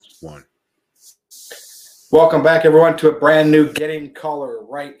One. Welcome back, everyone, to a brand new Getting Color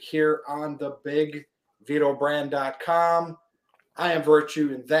right here on the BigVitoBrand.com. I am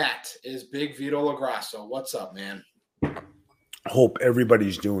Virtue, and that is Big Vito LaGrasso. What's up, man? Hope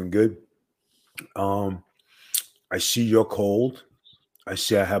everybody's doing good. I see you're cold. I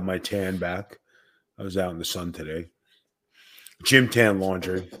see I have my tan back. I was out in the sun today. Gym Tan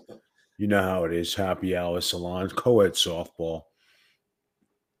Laundry. You know how it is. Happy Hour Salon, co-ed softball.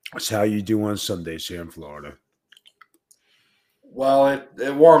 That's how you do on Sundays here in Florida. Well,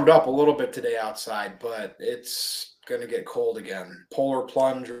 it warmed up a little bit today outside, but it's going to get cold again. Polar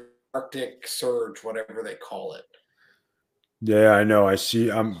plunge, Arctic surge, whatever they call it. Yeah, I know. I see.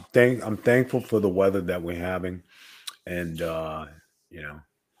 I'm thankful for the weather that we're having, and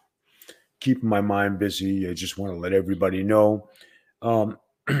keeping my mind busy. I just want to let everybody know.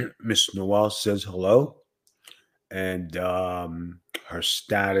 Miss Noel says hello, and her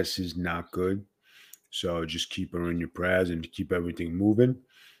status is not good. So just keep her in your prayers and keep everything moving.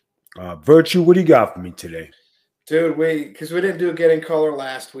 Virtue, what do you got for me today? Dude, because we didn't do Getting Color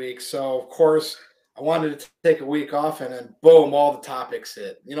last week, so of course I wanted to take a week off, and then boom, all the topics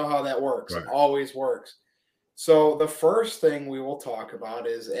hit. You know how that works. Right. It always works. So the first thing we will talk about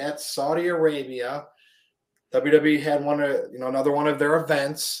is at Saudi Arabia, WWE had another one of their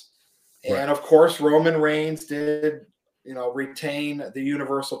events, and Right. of course Roman Reigns did retain the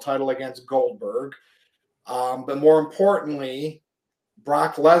Universal title against Goldberg, but more importantly,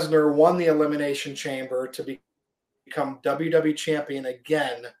 Brock Lesnar won the Elimination Chamber to become WWE champion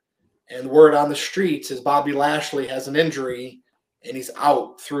again. And word on the streets is Bobby Lashley has an injury and he's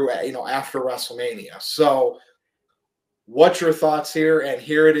out through after WrestleMania. So, what's your thoughts here? And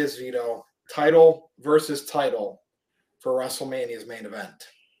here it is, Vito. Title versus title for WrestleMania's main event.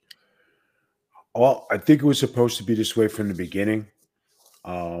 Well, I think it was supposed to be this way from the beginning.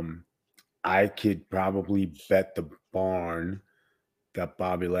 I could probably bet the barn that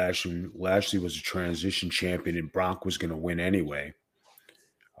Bobby Lashley was a transition champion and Brock was going to win anyway.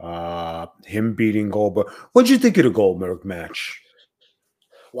 Him beating Goldberg. What'd you think of the Goldberg match?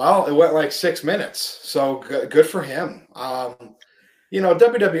 Well, it went like 6 minutes, so good for him.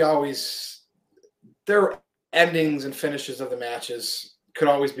 WWE always, their endings and finishes of the matches could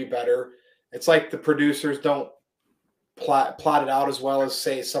always be better. It's like the producers don't plot it out as well as,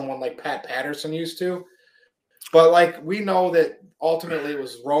 say, someone like Pat Patterson used to. But like we know that ultimately it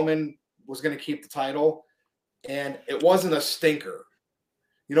was Roman was going to keep the title, and it wasn't a stinker.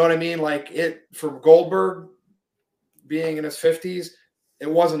 You know what I mean? Like for Goldberg being in his 50s,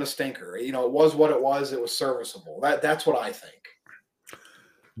 it wasn't a stinker. It was what it was. It was serviceable. That's what I think.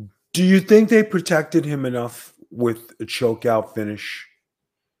 Do you think they protected him enough with a chokeout finish?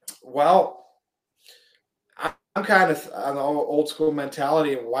 Well, I'm kind of on the old school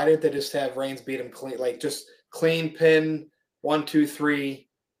mentality. Why didn't they just have Reigns beat him clean? Like just clean pin, 1, 2, 3.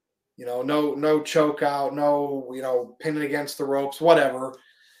 No choke out, no pinning against the ropes, whatever.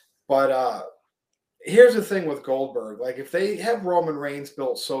 But here's the thing with Goldberg. Like if they have Roman Reigns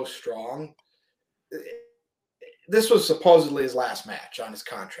built so strong, this was supposedly his last match on his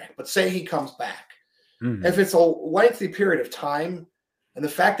contract. But say he comes back, if it's a lengthy period of time, and the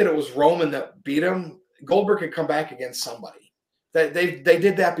fact that it was Roman that beat him, Goldberg could come back against somebody. They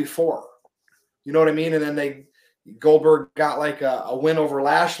did that before. You know what I mean? And then Goldberg got like a win over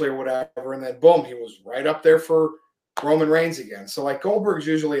Lashley or whatever, and then boom, he was right up there for Roman Reigns again. So like Goldberg's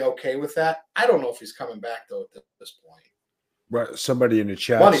usually okay with that. I don't know if he's coming back though at this point. Right. Somebody in the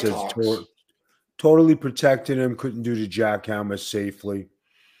chat says totally protected him, couldn't do the jackhammer safely.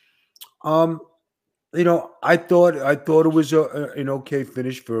 I thought it was an okay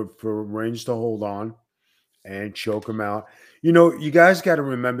finish for Reigns to hold on and choke him out. You guys got to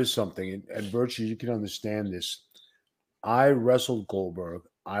remember something, and Virtue, you can understand this. I wrestled Goldberg.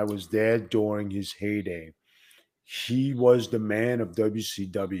 I was there during his heyday. He was the man of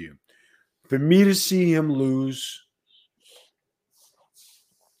WCW. For me to see him lose,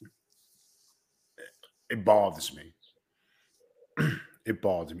 it bothers me. It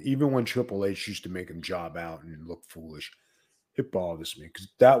bothers me. Even when Triple H used to make him job out and look foolish, it bothers me because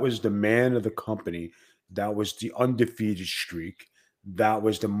that was the man of the company. That was the undefeated streak. That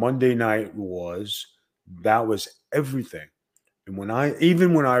was the Monday Night Wars. That was everything. And when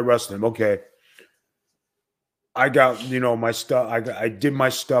I wrestled him, okay, I got, my stuff. I did my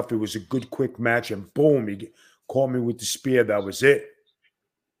stuff. It was a good, quick match. And boom, he caught me with the spear. That was it.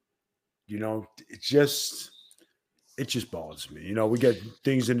 It just bothers me. We get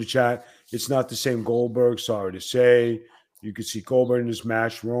things in the chat. It's not the same Goldberg. Sorry to say. You could see Goldberg in this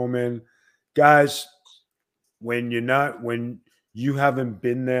match. Roman. Guys, when You haven't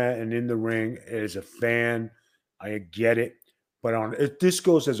been there and in the ring as a fan. I get it, but this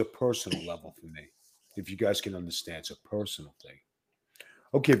goes as a personal level for me. If you guys can understand, it's a personal thing.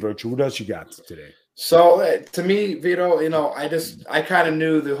 Okay, Virtual, what else you got today? So to me, Vito, I kind of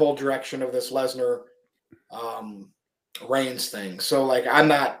knew the whole direction of this Lesnar Reigns thing. So like, I'm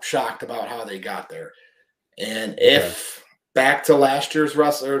not shocked about how they got there. And if back to last year's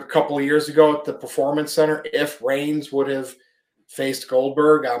wrestler, a couple of years ago at the Performance Center, if Reigns would have faced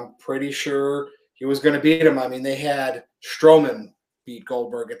Goldberg, I'm pretty sure he was going to beat him. I mean, they had Strowman beat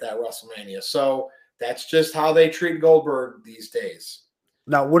Goldberg at that WrestleMania. So that's just how they treat Goldberg these days.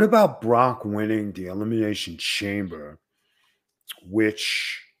 Now, what about Brock winning the Elimination Chamber,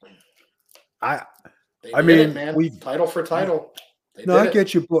 which I mean, title for title. I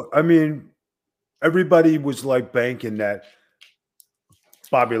get you, but I mean, everybody was like banking that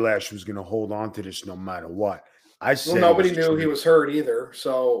Bobby Lashley was going to hold on to this no matter what. Nobody knew he was hurt either,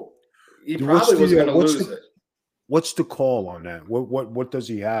 so he probably was going to lose it. What's the call on that? What does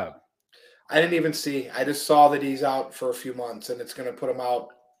he have? I didn't even see. I just saw that he's out for a few months, and it's going to put him out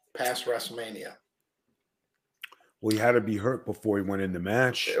past WrestleMania. Well, he had to be hurt before he went in the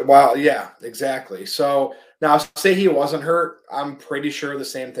match. Well, yeah, exactly. So now, say he wasn't hurt, I'm pretty sure the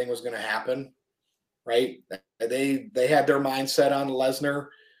same thing was going to happen, right? They had their mindset on Lesnar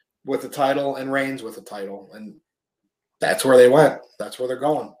with the title and Reigns with the title, and that's where they went. That's where they're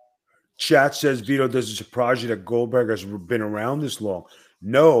going. Chat says, Vito, does it surprise you that Goldberg has been around this long?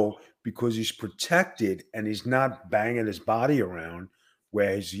 No, because he's protected and he's not banging his body around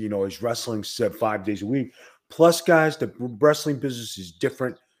where he's wrestling 5 days a week. Plus, guys, the wrestling business is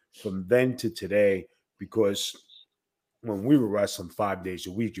different from then to today because when we were wrestling 5 days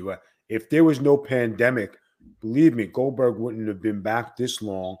a week, if there was no pandemic, believe me, Goldberg wouldn't have been back this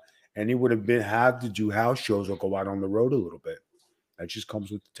long, and he would have had to do house shows or go out on the road a little bit. That just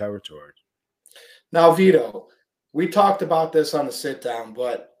comes with the territory. Now, Vito, we talked about this on the sit down,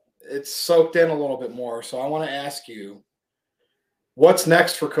 but it's soaked in a little bit more. So I want to ask you, what's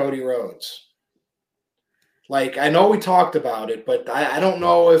next for Cody Rhodes? Like, I know we talked about it, but I don't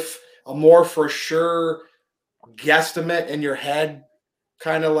know if a more for sure guesstimate in your head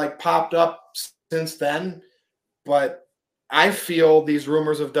kind of like popped up since then. But I feel these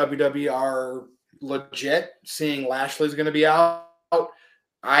rumors of WWE are legit. Seeing Lashley's going to be out,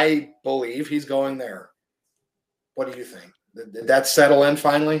 I believe he's going there. What do you think? Did that settle in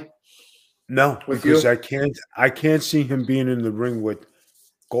finally? No, because I can't see him being in the ring with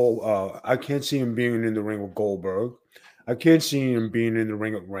I can't see him being in the ring with Goldberg. I can't see him being in the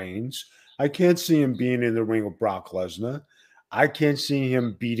ring with Reigns. I can't see him being in the ring with Brock Lesnar. I can't see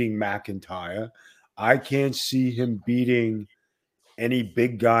him beating McIntyre. I can't see him beating any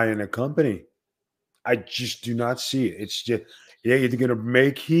big guy in the company. I just do not see it. It's just, you're going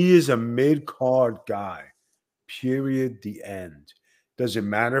to he is a mid-card guy, period, the end. Doesn't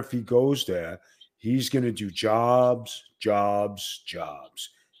matter if he goes there. He's going to do jobs.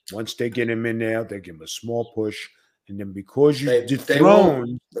 Once they get him in there, they give him a small push. And then because you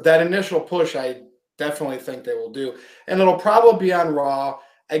dethroned. That initial push, I definitely think they will do. And it'll probably be on Raw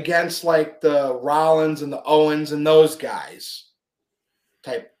against like the Rollins and the Owens and those guys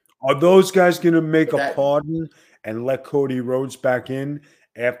type. Are those guys going to make a pardon and let Cody Rhodes back in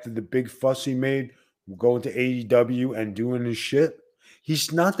after the big fuss he made going to AEW and doing his shit?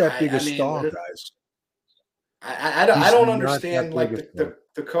 He's not that big a star, guys. I don't understand like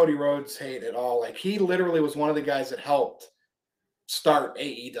the Cody Rhodes hate at all. Like, he literally was one of the guys that helped start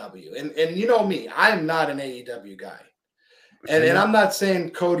AEW. And you know me, I'm not an AEW guy. And I'm not saying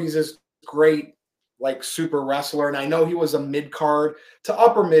Cody's this great, like, super wrestler. And I know he was a mid-card to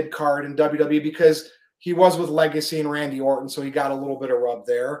upper mid-card in WWE because he was with Legacy and Randy Orton, so he got a little bit of rub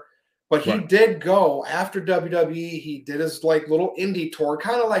there. But he did go after WWE. He did his like little indie tour,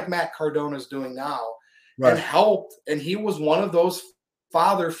 kind of like Matt Cardona's doing now, and helped. And he was one of those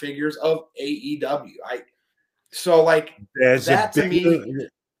father figures of AEW. So like that to me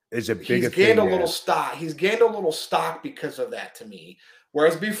is a big. He's gained a little stock. He's gained a little stock because of that to me.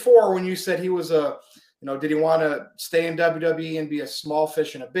 Whereas before, when you said he was did he want to stay in WWE and be a small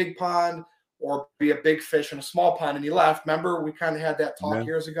fish in a big pond, or be a big fish in a small pond, and he left? Remember, we kind of had that talk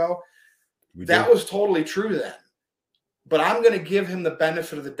years ago. That was totally true then. But I'm going to give him the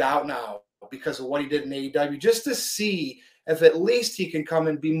benefit of the doubt now because of what he did in AEW, just to see if at least he can come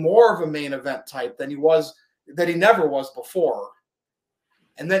and be more of a main event type than he never was before.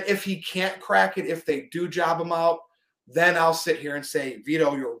 And then if he can't crack it, if they do job him out, then I'll sit here and say,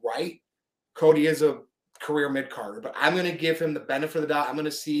 Vito, you're right. Cody is a career mid-carder, but I'm going to give him the benefit of the doubt. I'm going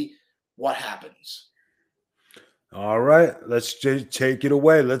to see what happens. All right, let's take it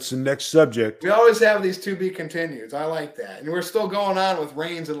away. Let's the next subject. We always have these to be continues. I like that, and we're still going on with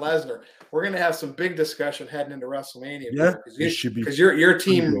Reigns and Lesnar. We're going to have some big discussion heading into WrestleMania. Yeah, because you're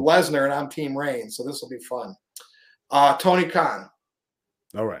Team Lesnar and I'm Team Reigns, so this will be fun. Tony Khan.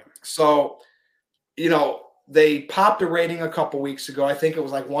 All right. So, they popped a rating a couple weeks ago. I think it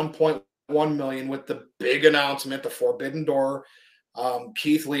was like 1.1 million with the big announcement, the Forbidden Door.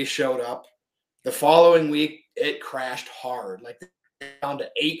 Keith Lee showed up. The following week, it crashed hard, like down to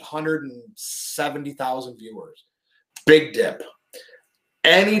 870,000 viewers. Big dip.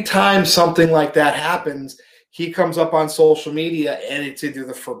 Anytime something like that happens, he comes up on social media and it's either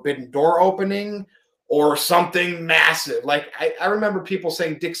the Forbidden Door opening or something massive. Like I remember people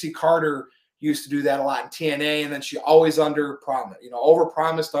saying Dixie Carter used to do that a lot in TNA, and then she always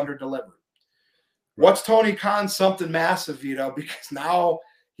over-promised, under-delivered. What's Tony Khan something massive, Vito? Because now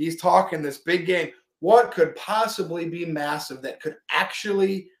he's talking this big game. What could possibly be massive that could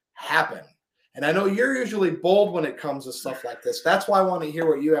actually happen? And I know you're usually bold when it comes to stuff like this. That's why I want to hear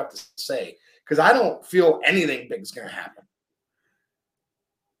what you have to say, because I don't feel anything big is going to happen.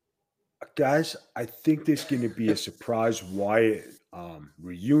 Guys, I think there's going to be a surprise Wyatt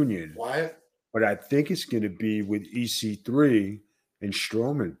reunion. Wyatt? But I think it's going to be with EC3 and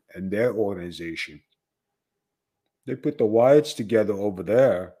Strowman and their organization. They put the Wyatts together over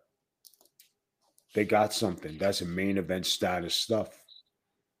there. They got something. That's a main event status stuff.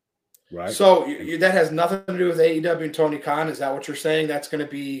 Right? So that has nothing to do with AEW and Tony Khan. Is that what you're saying? That's going to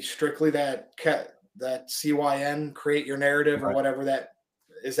be strictly that CYN, create your narrative, or whatever that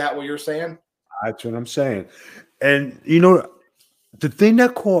is. That what you're saying? That's what I'm saying. And, the thing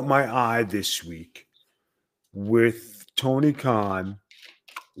that caught my eye this week with Tony Khan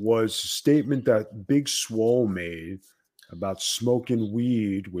was a statement that Big Swole made about smoking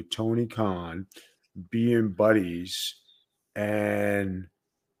weed with Tony Khan, being buddies, and,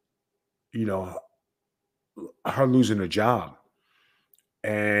 her losing a job.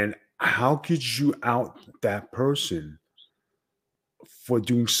 And how could you out that person for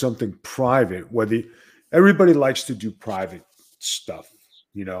doing something private? Whether everybody likes to do private stuff,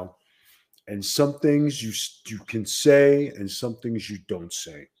 and some things you can say and some things you don't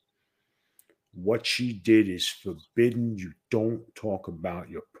say. What she did is forbidden. You don't talk about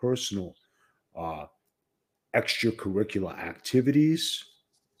your personal extracurricular activities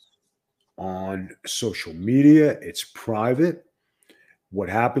on social media. It's private. What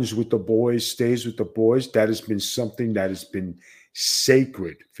happens with the boys stays with the boys. That has been something that has been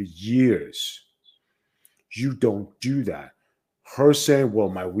sacred for years. You don't do that. Her saying, well,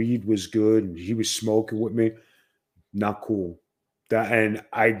 my weed was good and he was smoking with me, not cool. And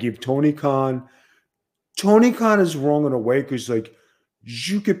I give Tony Khan is wrong in a way, because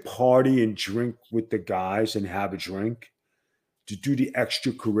you could party and drink with the guys and have a drink. To do the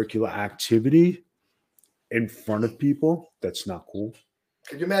extracurricular activity in front of people, that's not cool.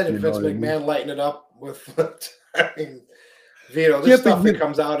 Could you imagine Vince McMahon lighting it up with Vito, this stuff that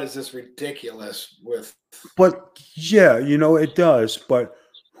comes out is just ridiculous with. But yeah, it does. But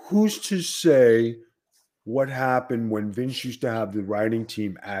who's to say what happened when Vince used to have the writing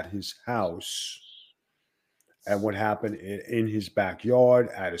team at his house, and what happened in his backyard,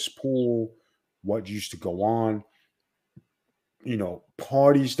 at his pool, what used to go on,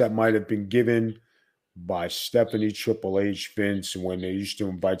 parties that might have been given by Stephanie, Triple H, Vince, and when they used to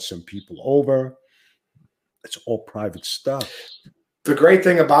invite some people over. It's all private stuff. The great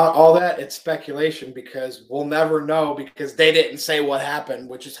thing about all that, it's speculation, because we'll never know, because they didn't say what happened,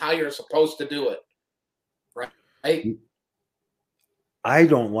 which is how you're supposed to do it. Right? I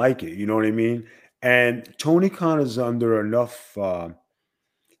don't like it. You know what I mean? And Tony Khan is under enough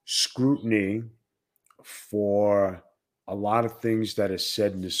scrutiny for a lot of things that are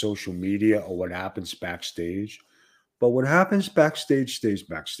said in the social media or what happens backstage. But what happens backstage stays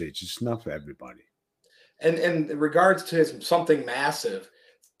backstage. It's not for everybody. And in regards to something massive,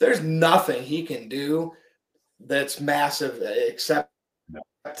 there's nothing he can do that's massive except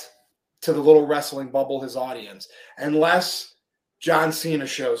to the little wrestling bubble, his audience. Unless John Cena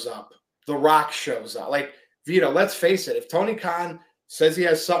shows up, The Rock shows up. Like, Vito, let's face it, if Tony Khan says he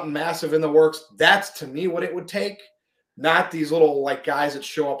has something massive in the works, that's to me what it would take. Not these little guys that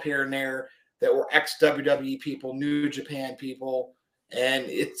show up here and there that were ex-WWE people, New Japan people. And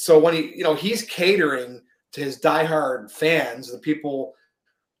so when he's catering to his diehard fans, the people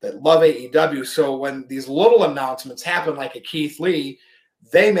that love AEW. So when these little announcements happen, like a Keith Lee,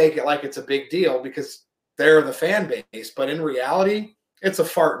 they make it like it's a big deal because they're the fan base. But in reality, it's a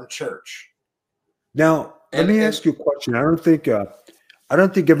fart in church. Now, let me ask you a question. I don't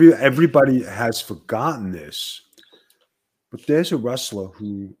think everybody has forgotten this. But there's a wrestler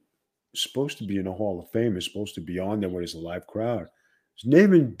who is supposed to be in the Hall of Fame, is supposed to be on there when there's a live crowd. His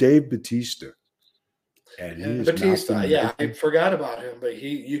name is Dave Batista. And he is Batista, I forgot about him, but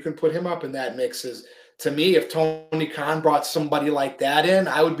you can put him up in that mix. To me, if Tony Khan brought somebody like that in,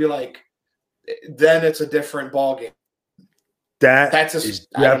 I would be like, then it's a different ballgame. That's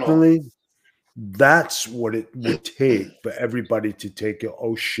definitely, that's what it would take for everybody to take a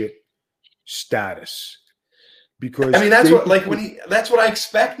oh shit status. Because I mean, that's what I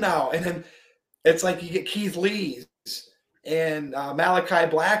expect now. And then it's like you get Keith Lee's and Malachi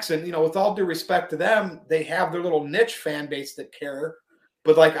Blacks, and with all due respect to them, they have their little niche fan base that care.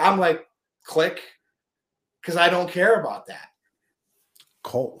 But I'm like, click, because I don't care about that.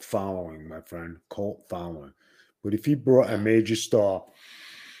 Cult following, my friend, cult following. But if he brought a major star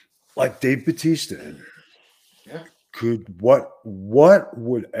like Dave Batista in, what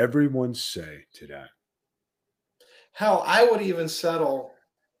would everyone say to that? Hell, I would even settle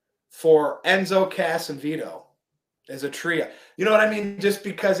for Enzo, Cass, and Vito as a trio. You know what I mean? Just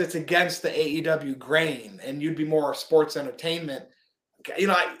because it's against the AEW grain, and you'd be more sports entertainment.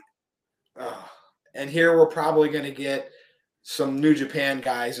 And here we're probably going to get some New Japan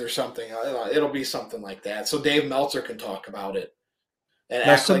guys or something. It'll be something like that. So Dave Meltzer can talk about it and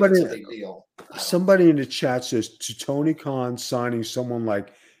act like it's a big deal. Somebody in the chat says to Tony Khan signing someone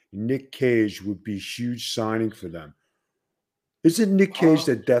like Nick Cage would be huge signing for them. Isn't Nick Cage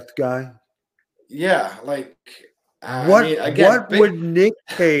the death guy? Yeah, what would Nick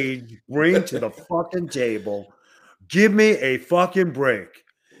Cage bring to the fucking table? Give me a fucking break.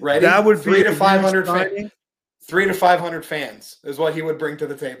 Ready? That would be 300 to 500 fans. 300 to 500 fans is what he would bring to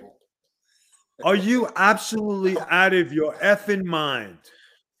the table. Are you absolutely out of your effing mind?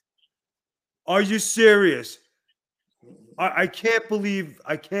 Are you serious? I can't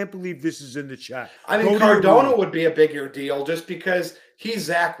believe this is in the chat. I mean, Cardona would be a bigger deal just because he's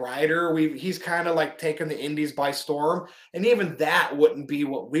Zack Ryder. He's kind of like taking the indies by storm. And even that wouldn't be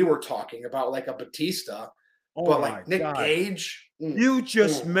what we were talking about, like a Batista. But like Nick Gage. You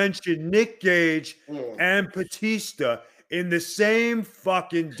just mentioned Nick Gage and Batista in the same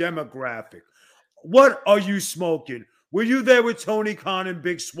fucking demographic. What are you smoking? Were you there with Tony Khan and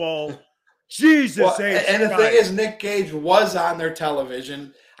Big Swole? Jesus. And the thing is, Nick Gage was on their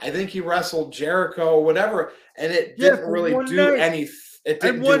television. I think he wrestled Jericho or whatever, and it didn't really do anything. It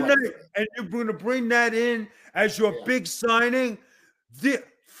didn't do anything. And you're going to bring that in as your big signing? The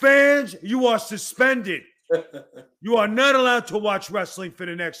fans, you are suspended. You are not allowed to watch wrestling for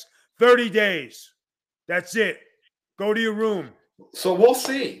the next 30 days. That's it. Go to your room. So we'll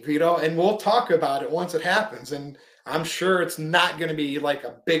see, Vito, and we'll talk about it once it happens. And I'm sure it's not going to be like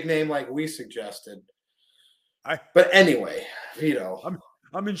a big name like we suggested. But anyway, Vito,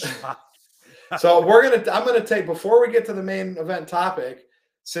 I'm in shock. So I'm gonna take, before we get to the main event topic,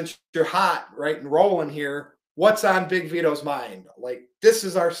 since you're hot, right, and rolling here, what's on Big Vito's mind? Like, this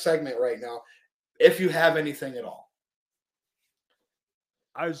is our segment right now, if you have anything at all.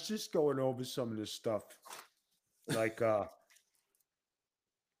 I was just going over some of this stuff, like the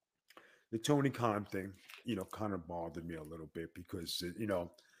Tony Khan thing, kind of bothered me a little bit because,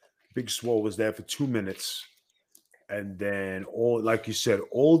 Big Swole was there for 2 minutes. And then like you said,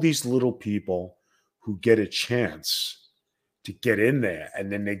 all these little people who get a chance to get in there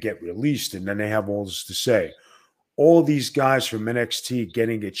and then they get released and then they have all this to say. All these guys from NXT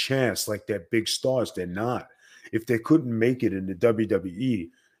getting a chance like they're big stars, they're not. If they couldn't make it in the WWE,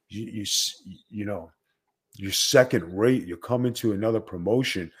 you're second rate. You're coming to another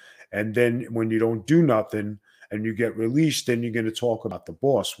promotion. And then when you don't do nothing and you get released, then you're going to talk about the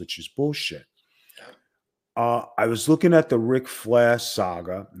boss, which is bullshit. I was looking at the Ric Flair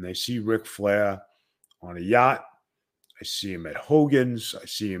saga, and I see Ric Flair on a yacht. I see him at Hogan's. I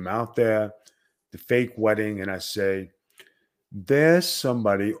see him out there, the fake wedding, and I say, there's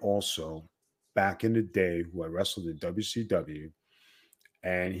somebody also back in the day who I wrestled in WCW,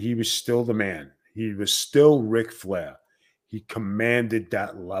 and he was still the man. He was still Ric Flair. He commanded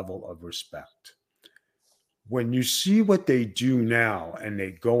that level of respect. When you see what they do now, and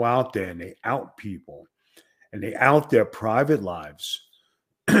they go out there and they out people, and they out their private lives,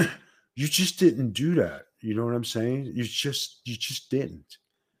 you just didn't do that. You know what I'm saying? You just didn't.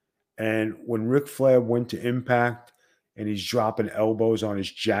 And when Ric Flair went to Impact and he's dropping elbows on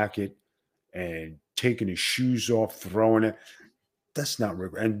his jacket and taking his shoes off, throwing it, that's not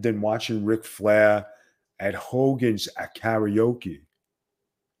Ric. And then watching Ric Flair at Hogan's at karaoke.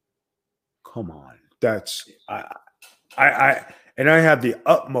 Come on. That's and I have the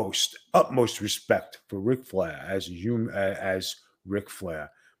utmost respect for Ric Flair as a human, as Ric Flair.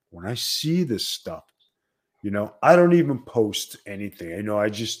 When I see this stuff, You know, I don't even post anything.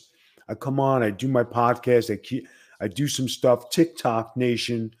 I come on, I do my podcast, I do some stuff, TikTok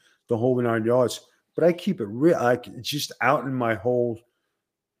Nation, the whole 9 yards, but I keep it real. Just out in my whole.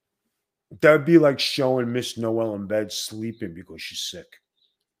 That would be like showing Miss Noel in bed sleeping because she's sick,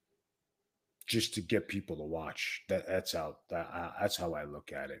 just to get people to watch. That's how I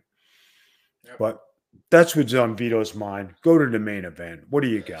look at it. Yep. But that's what's on Vito's mind. Go to the main event. What do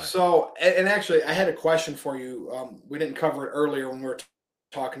you got? So, and actually, I had a question for you. We didn't cover it earlier when we were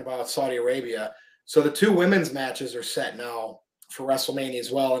talking about Saudi Arabia. So the 2 women's matches are set now for WrestleMania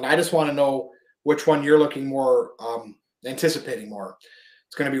as well, and I just want to know which one you're looking more, anticipating more.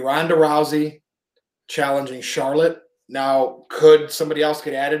 It's going to be Ronda Rousey challenging Charlotte. Now, could somebody else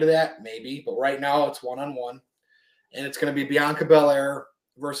get added to that? Maybe, but right now it's 1-on-1, and it's going to be Bianca Belair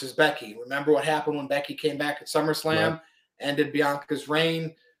versus Becky. Remember what happened when Becky came back at SummerSlam, right? Ended Bianca's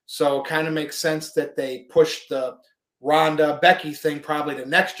reign. So it kind of makes sense that they pushed the Ronda Becky thing probably to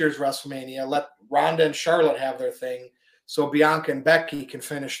next year's WrestleMania. Let Ronda and Charlotte have their thing so Bianca and Becky can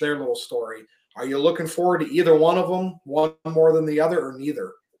finish their little story. Are you looking forward to either one of them, one more than the other, or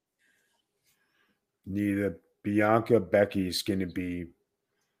neither? Neither. Bianca, Becky is going to be.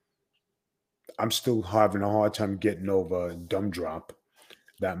 I'm still having a hard time getting over Dumb Drop,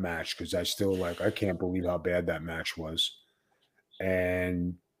 that match, because I can't believe how bad that match was.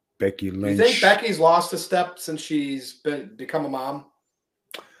 And Becky Lynch. You think Becky's lost a step since she's become a mom?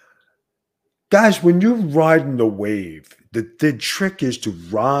 Guys, when you're riding the wave, the trick is to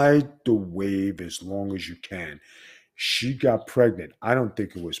ride the wave as long as you can. She got pregnant. I don't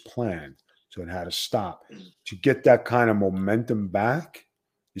think it was planned, so it had to stop. To get that kind of momentum back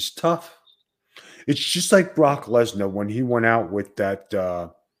is tough. It's just like Brock Lesnar when he went out with that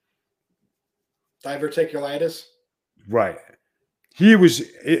diverticulitis. Right. He was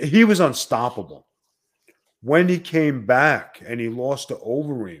unstoppable. When he came back and he lost to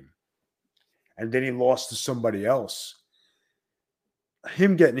Overeem, and then he lost to somebody else,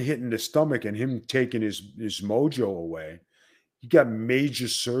 him getting hit in the stomach and him taking his mojo away, he got major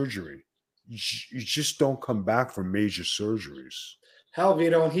surgery. You just don't come back from major surgeries. Hell,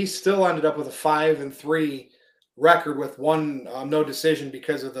 Vito, and he still ended up with a 5-3 record with one no decision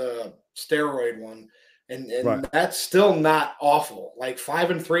because of the steroid one. And right. That's still not awful. Like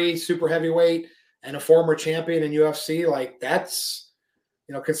 5-3 super heavyweight and a former champion in UFC, like that's,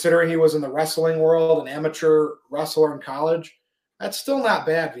 considering he was in the wrestling world, an amateur wrestler in college, that's still not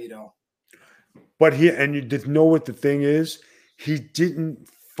bad, Vito. But and you didn't know what the thing is? He didn't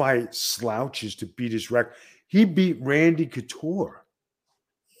fight slouches to beat his record. He beat Randy Couture,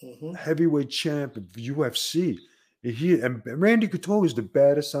 heavyweight champ of UFC. And Randy Couture was the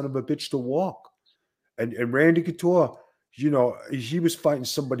baddest son of a bitch to walk. And Randy Couture, he was fighting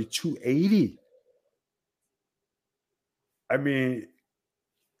somebody 280. I mean,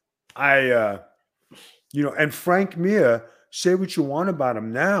 and Frank Mir, say what you want about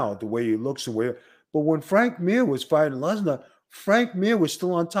him now, the way he looks and but when Frank Mir was fighting Lesnar, Frank Mir was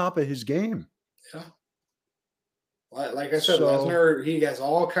still on top of his game. Yeah. Like I said, Lesnar, he has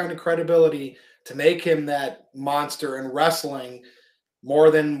all kind of credibility to make him that monster in wrestling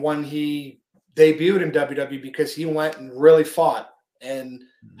more than when he debuted in WWE, because he went and really fought and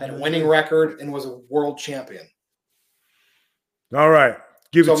had a winning record and was a world champion. All right.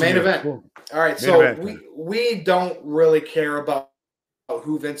 Main event. Cool. All right. We don't really care about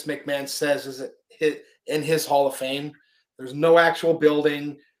who Vince McMahon says is in his Hall of Fame. There's no actual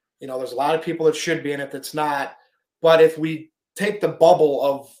building. There's a lot of people that should be in it that's not. But if we take the bubble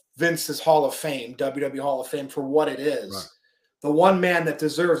of Vince's Hall of Fame, WWE Hall of Fame, for what it is, right, the one man that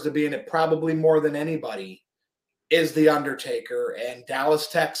deserves to be in it probably more than anybody is The Undertaker. And Dallas,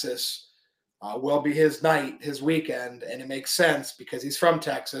 Texas will be his night, his weekend. And it makes sense because he's from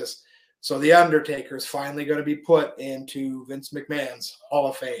Texas. So The Undertaker is finally going to be put into Vince McMahon's Hall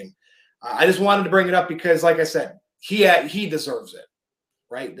of Fame. I just wanted to bring it up because, like I said, he deserves it,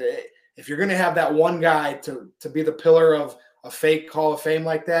 right? If you're going to have that one guy to be the pillar of a fake Hall of Fame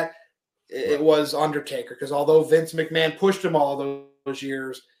like that, it was Undertaker. Because although Vince McMahon pushed him all those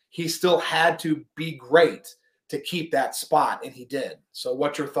years, he still had to be great to keep that spot, and he did. So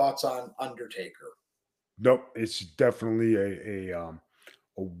what's your thoughts on Undertaker? Nope, it's definitely a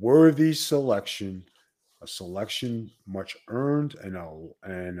worthy selection, a selection much earned,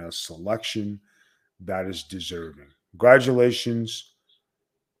 and a selection that is deserving. Congratulations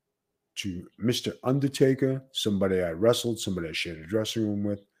to Mr. Undertaker, somebody I wrestled, somebody I shared a dressing room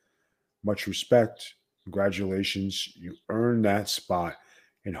with. Much respect. Congratulations. You earned that spot.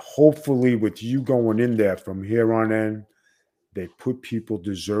 And hopefully with you going in there from here on in, they put people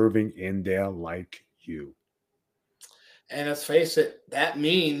deserving in there like you. And let's face it, that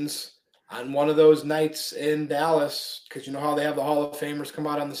means on one of those nights in Dallas, because you know how they have the Hall of Famers come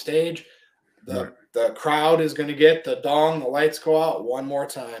out on the stage, the crowd is going to get the dong, the lights go out one more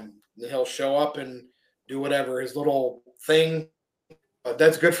time. He'll show up and do whatever, his little thing. But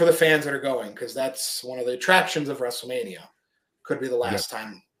that's good for the fans that are going, because that's one of the attractions of WrestleMania. Could be the last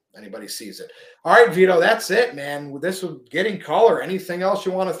time anybody sees it. All right, Vito, that's it, man. This was Getting Color. Anything else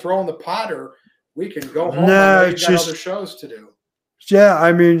you want to throw in the pot, or we can go home? No, you've got other shows to do. Yeah,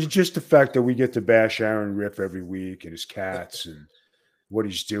 I mean, just the fact that we get to bash Aaron Riff every week and his cats and what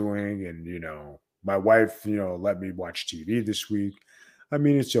he's doing. And, you know, my wife, you know, let me watch TV this week. I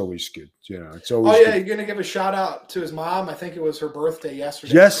mean, it's always good. You know, it's always good. You're going to give a shout out to his mom. I think it was her birthday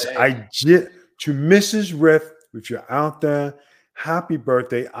yesterday. Yes, I did. To Mrs. Riff, if you're out there, happy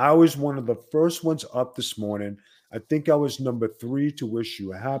birthday. I was one of the first ones up this morning. I think I was number 3 to wish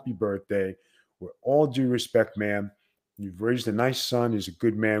you a happy birthday. With all due respect, ma'am. You've raised a nice son. He's a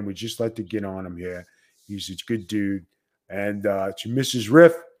good man. We just like to get on him here. He's a good dude. And to Mrs.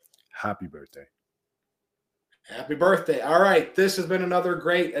 Riff, happy birthday. Happy birthday. All right. This has been another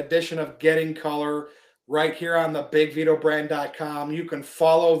great edition of Getting Color right here on the BigVitoBrand.com. You can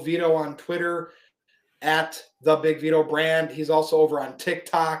follow Vito on Twitter at the Big Vito Brand. He's also over on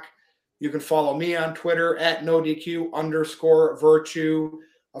TikTok. You can follow me on Twitter at NoDQ_Virtue.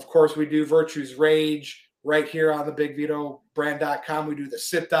 Of course, we do Virtue's Rage right here on the BigVitoBrand.com. We do the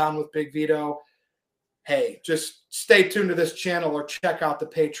sit down with Big Vito. Hey, just stay tuned to this channel or check out the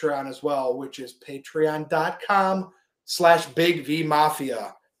Patreon as well, which is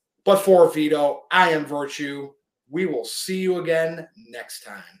patreon.com/BigVMafia. But for Vito, I am Virtue. We will see you again next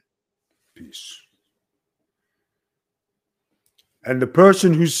time. Peace. And the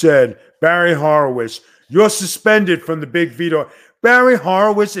person who said, Barry Horowitz, you're suspended from the Big Vito. Barry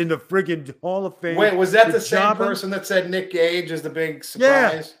Horowitz in the friggin' Hall of Fame. Wait, was that the same person that said Nick Gage is the big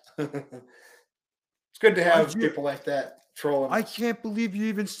surprise? Yeah. It's good to have people like that trolling. I can't believe you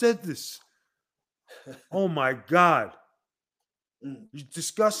even said this. Oh, my God. You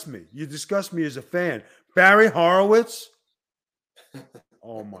disgust me. You disgust me as a fan. Barry Horowitz?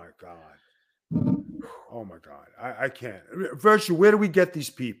 Oh, my God. Oh, my God. I can't. Virtue, where do we get these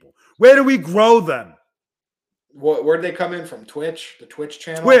people? Where do we grow them? Where'd they come in from? Twitch? The Twitch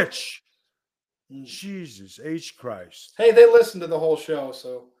channel? Twitch. Jesus H. Christ. Hey, they listened to the whole show,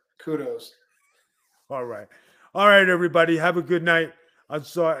 so kudos. All right. All right, everybody. Have a good night. I'm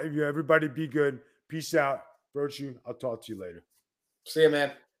sorry. Everybody be good. Peace out. Virtue, I'll talk to you later. See you,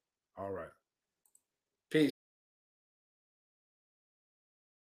 man. All right.